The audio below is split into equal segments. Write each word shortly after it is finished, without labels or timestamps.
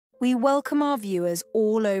We welcome our viewers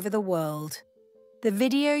all over the world. The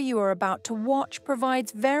video you are about to watch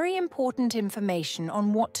provides very important information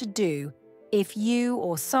on what to do if you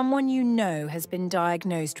or someone you know has been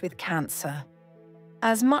diagnosed with cancer.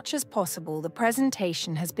 As much as possible, the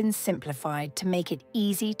presentation has been simplified to make it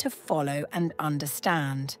easy to follow and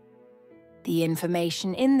understand. The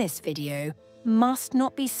information in this video must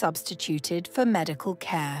not be substituted for medical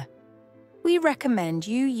care. We recommend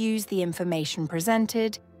you use the information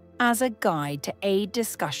presented as a guide to aid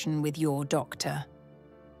discussion with your doctor.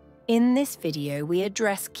 In this video, we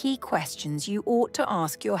address key questions you ought to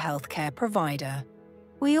ask your healthcare provider.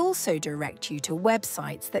 We also direct you to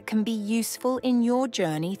websites that can be useful in your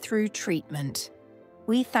journey through treatment.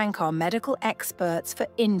 We thank our medical experts for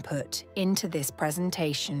input into this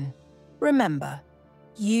presentation. Remember,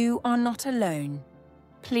 you are not alone.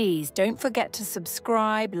 Please don't forget to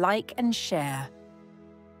subscribe, like, and share.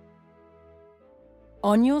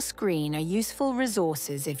 On your screen are useful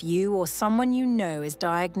resources if you or someone you know is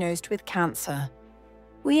diagnosed with cancer.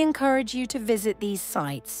 We encourage you to visit these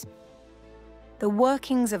sites. The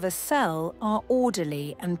workings of a cell are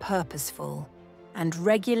orderly and purposeful, and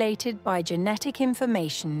regulated by genetic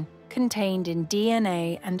information contained in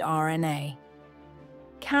DNA and RNA.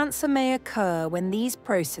 Cancer may occur when these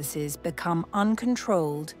processes become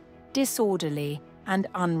uncontrolled, disorderly, and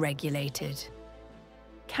unregulated.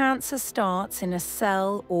 Cancer starts in a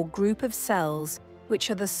cell or group of cells which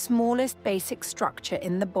are the smallest basic structure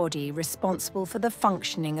in the body responsible for the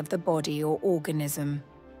functioning of the body or organism.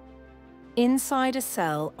 Inside a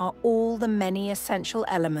cell are all the many essential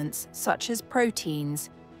elements such as proteins,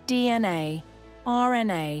 DNA,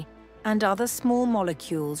 RNA, and other small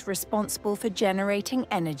molecules responsible for generating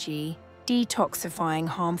energy, detoxifying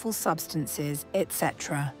harmful substances,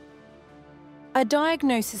 etc. A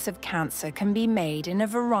diagnosis of cancer can be made in a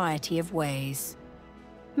variety of ways.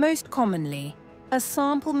 Most commonly, a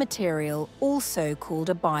sample material, also called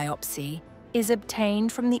a biopsy, is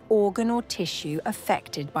obtained from the organ or tissue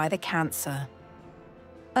affected by the cancer.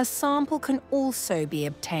 A sample can also be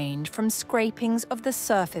obtained from scrapings of the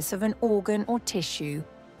surface of an organ or tissue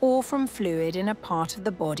or from fluid in a part of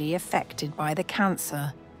the body affected by the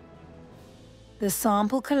cancer. The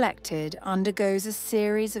sample collected undergoes a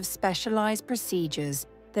series of specialized procedures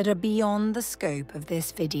that are beyond the scope of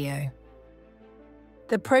this video.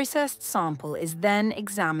 The processed sample is then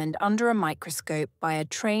examined under a microscope by a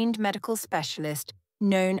trained medical specialist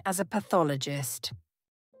known as a pathologist.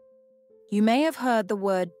 You may have heard the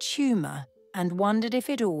word tumor and wondered if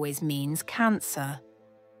it always means cancer.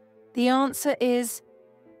 The answer is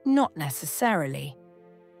not necessarily.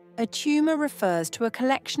 A tumor refers to a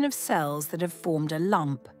collection of cells that have formed a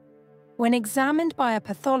lump. When examined by a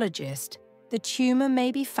pathologist, the tumor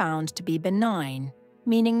may be found to be benign,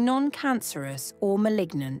 meaning non-cancerous, or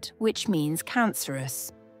malignant, which means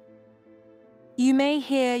cancerous. You may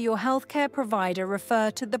hear your healthcare provider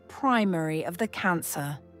refer to the primary of the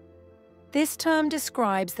cancer. This term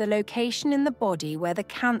describes the location in the body where the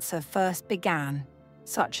cancer first began,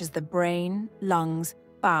 such as the brain, lungs,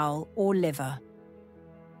 bowel, or liver.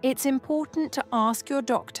 It's important to ask your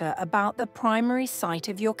doctor about the primary site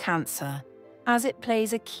of your cancer, as it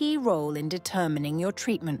plays a key role in determining your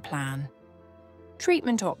treatment plan.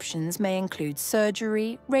 Treatment options may include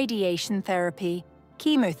surgery, radiation therapy,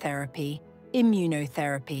 chemotherapy,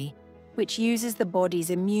 immunotherapy, which uses the body's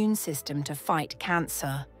immune system to fight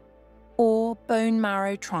cancer, or bone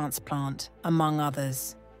marrow transplant, among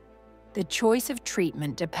others. The choice of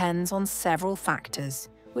treatment depends on several factors,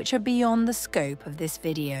 which are beyond the scope of this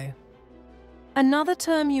video. Another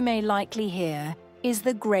term you may likely hear is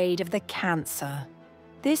the grade of the cancer.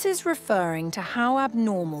 This is referring to how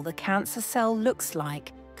abnormal the cancer cell looks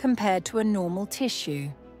like compared to a normal tissue.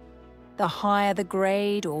 The higher the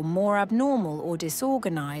grade or more abnormal or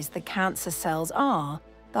disorganized the cancer cells are,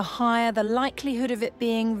 the higher the likelihood of it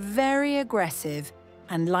being very aggressive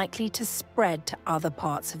and likely to spread to other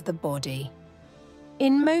parts of the body.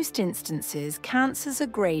 In most instances, cancers are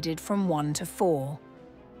graded from 1 to 4.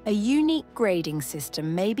 A unique grading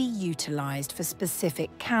system may be utilized for specific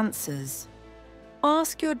cancers.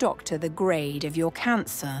 Ask your doctor the grade of your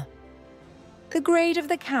cancer. The grade of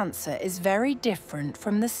the cancer is very different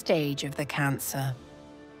from the stage of the cancer.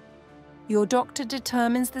 Your doctor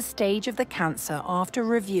determines the stage of the cancer after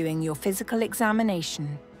reviewing your physical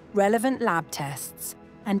examination, relevant lab tests,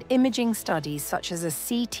 and imaging studies such as a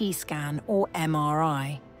CT scan or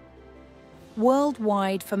MRI.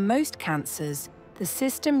 Worldwide, for most cancers, the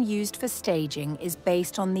system used for staging is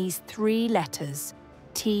based on these 3 letters,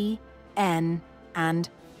 T, N, and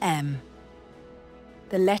M.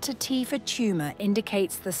 The letter T for tumor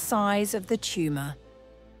indicates the size of the tumor.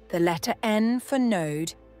 The letter N for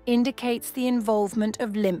node indicates the involvement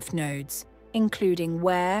of lymph nodes, including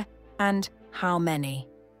where and how many.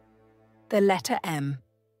 The letter M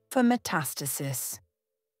for metastasis.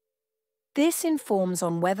 This informs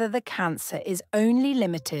on whether the cancer is only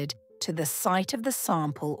limited to the site of the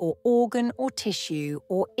sample or organ or tissue,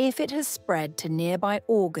 or if it has spread to nearby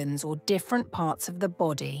organs or different parts of the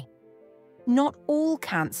body. Not all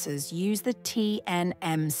cancers use the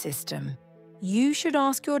TNM system. You should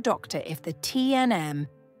ask your doctor if the TNM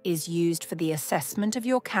is used for the assessment of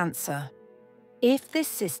your cancer. If this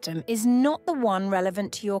system is not the one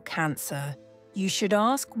relevant to your cancer, you should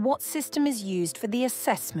ask what system is used for the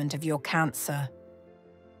assessment of your cancer.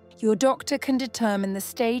 Your doctor can determine the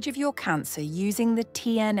stage of your cancer using the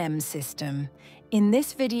TNM system. In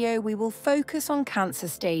this video, we will focus on cancer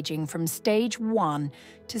staging from stage 1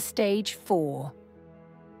 to stage 4.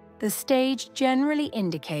 The stage generally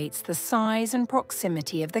indicates the size and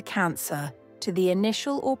proximity of the cancer to the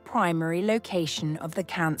initial or primary location of the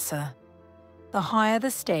cancer. The higher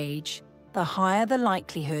the stage, the higher the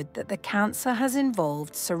likelihood that the cancer has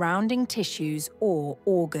involved surrounding tissues or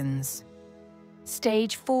organs.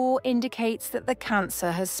 Stage 4 indicates that the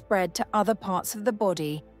cancer has spread to other parts of the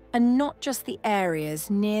body and not just the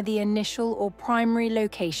areas near the initial or primary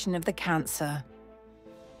location of the cancer.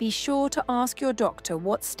 Be sure to ask your doctor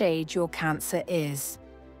what stage your cancer is.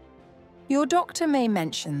 Your doctor may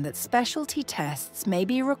mention that specialty tests may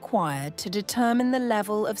be required to determine the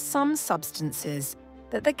level of some substances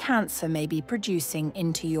that the cancer may be producing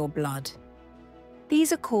into your blood.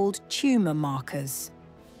 These are called tumor markers.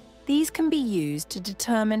 These can be used to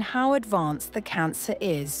determine how advanced the cancer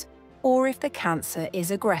is, or if the cancer is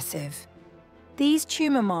aggressive. These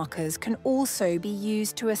tumor markers can also be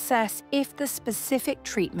used to assess if the specific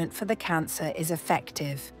treatment for the cancer is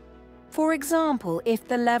effective. For example, if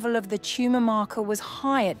the level of the tumor marker was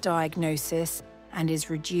high at diagnosis and is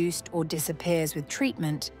reduced or disappears with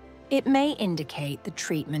treatment, it may indicate the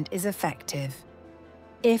treatment is effective.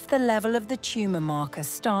 If the level of the tumor marker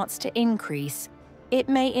starts to increase, it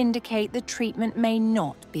may indicate the treatment may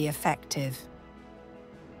not be effective.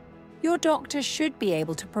 Your doctor should be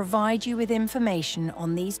able to provide you with information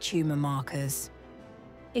on these tumor markers.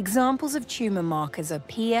 Examples of tumor markers are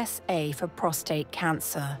PSA for prostate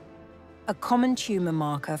cancer. A common tumor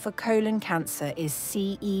marker for colon cancer is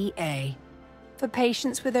CEA. For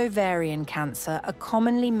patients with ovarian cancer, a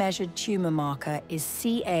commonly measured tumor marker is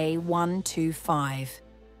CA125.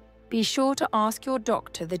 Be sure to ask your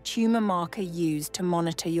doctor the tumor marker used to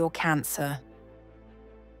monitor your cancer.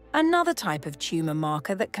 Another type of tumor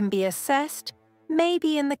marker that can be assessed may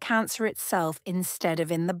be in the cancer itself instead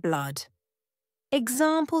of in the blood.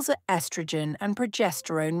 Examples are estrogen and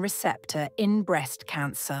progesterone receptor in breast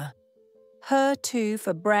cancer, HER2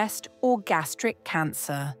 for breast or gastric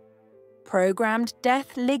cancer, programmed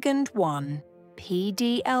death ligand 1,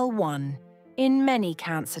 PDL1, in many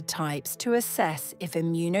cancer types to assess if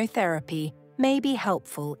immunotherapy may be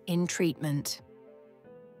helpful in treatment.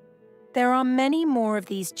 There are many more of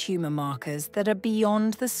these tumor markers that are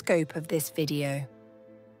beyond the scope of this video.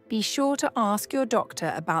 Be sure to ask your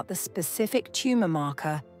doctor about the specific tumor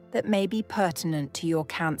marker that may be pertinent to your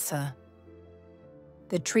cancer.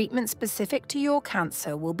 The treatment specific to your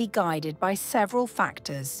cancer will be guided by several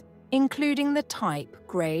factors, including the type,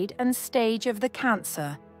 grade, and stage of the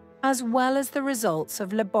cancer, as well as the results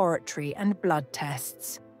of laboratory and blood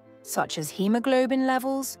tests, such as hemoglobin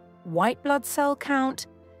levels, white blood cell count,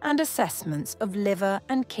 and assessments of liver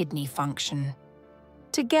and kidney function.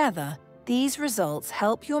 Together, these results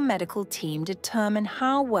help your medical team determine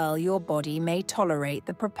how well your body may tolerate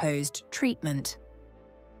the proposed treatment.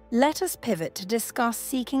 Let us pivot to discuss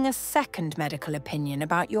seeking a second medical opinion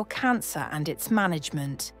about your cancer and its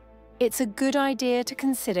management. It's a good idea to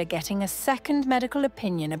consider getting a second medical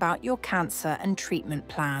opinion about your cancer and treatment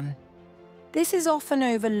plan. This is often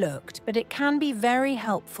overlooked, but it can be very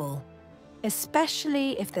helpful,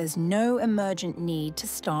 especially if there's no emergent need to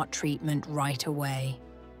start treatment right away.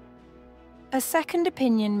 A second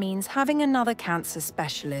opinion means having another cancer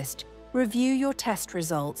specialist review your test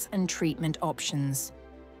results and treatment options.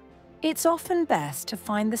 It's often best to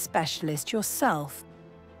find the specialist yourself,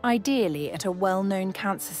 ideally at a well-known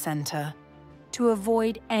cancer center, to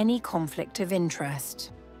avoid any conflict of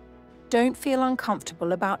interest. Don't feel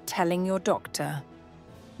uncomfortable about telling your doctor.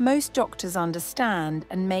 Most doctors understand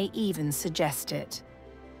and may even suggest it.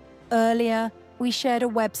 Earlier, we shared a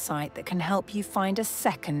website that can help you find a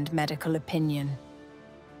second medical opinion.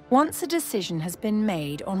 Once a decision has been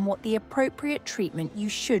made on what the appropriate treatment you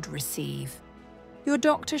should receive, your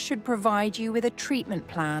doctor should provide you with a treatment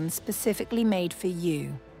plan specifically made for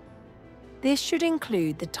you. This should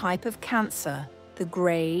include the type of cancer, the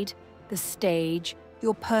grade, the stage,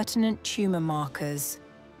 your pertinent tumor markers,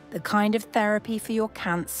 the kind of therapy for your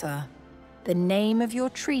cancer, the name of your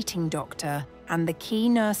treating doctor and the key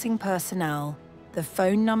nursing personnel, the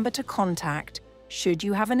phone number to contact should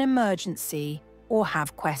you have an emergency or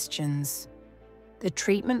have questions. The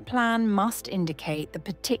treatment plan must indicate the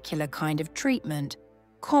particular kind of treatment,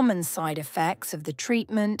 common side effects of the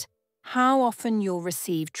treatment, how often you'll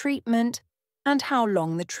receive treatment, and how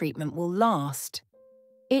long the treatment will last.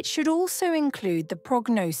 It should also include the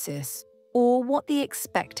prognosis, or what the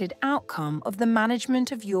expected outcome of the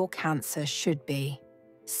management of your cancer should be.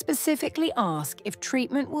 Specifically ask if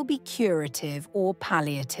treatment will be curative or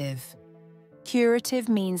palliative. Curative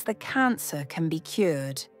means the cancer can be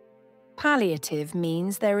cured. Palliative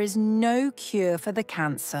means there is no cure for the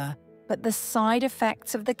cancer, but the side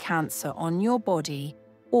effects of the cancer on your body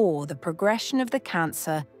or the progression of the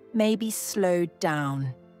cancer may be slowed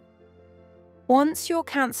down. Once your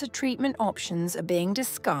cancer treatment options are being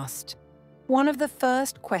discussed, one of the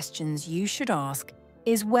first questions you should ask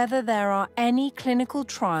is whether there are any clinical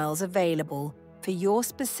trials available for your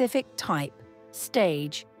specific type,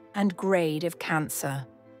 stage, and grade of cancer.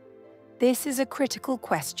 This is a critical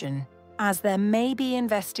question, as there may be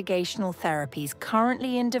investigational therapies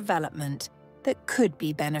currently in development that could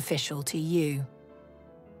be beneficial to you.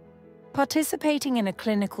 Participating in a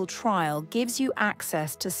clinical trial gives you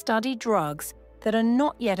access to study drugs that are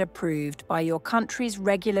not yet approved by your country's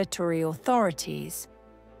regulatory authorities,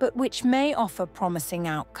 but which may offer promising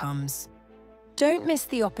outcomes. Don't miss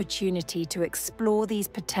the opportunity to explore these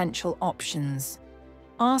potential options.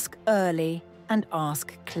 Ask early and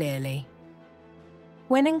ask clearly.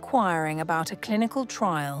 When inquiring about a clinical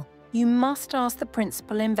trial, you must ask the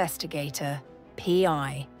principal investigator,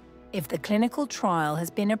 PI, if the clinical trial has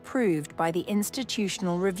been approved by the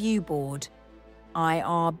Institutional Review Board,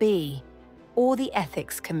 IRB, or the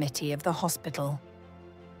Ethics Committee of the hospital.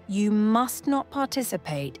 You must not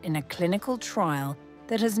participate in a clinical trial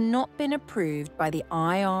that has not been approved by the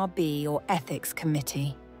IRB or Ethics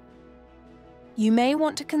Committee. You may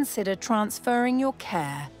want to consider transferring your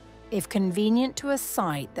care, if convenient, to a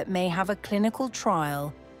site that may have a clinical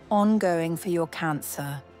trial ongoing for your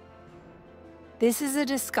cancer. This is a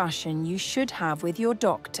discussion you should have with your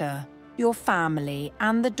doctor, your family,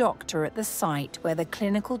 and the doctor at the site where the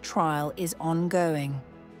clinical trial is ongoing.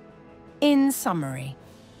 In summary,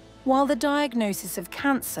 while the diagnosis of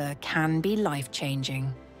cancer can be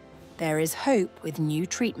life-changing, there is hope with new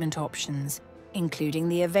treatment options, including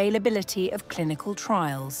the availability of clinical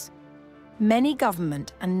trials. Many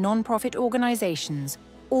government and non-profit organizations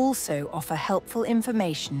also offer helpful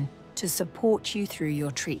information to support you through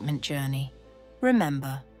your treatment journey.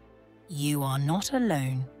 Remember, you are not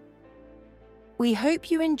alone. We hope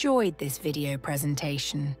you enjoyed this video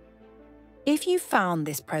presentation. If you found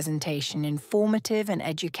this presentation informative and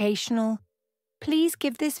educational, please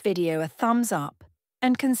give this video a thumbs up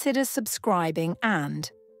and consider subscribing and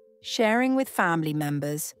sharing with family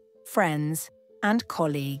members, friends, and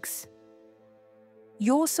colleagues.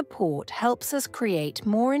 Your support helps us create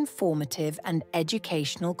more informative and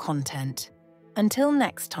educational content. Until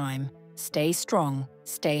next time, stay strong,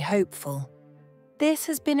 stay hopeful. This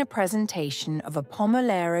has been a presentation of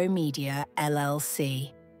Apomolero Media,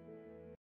 LLC.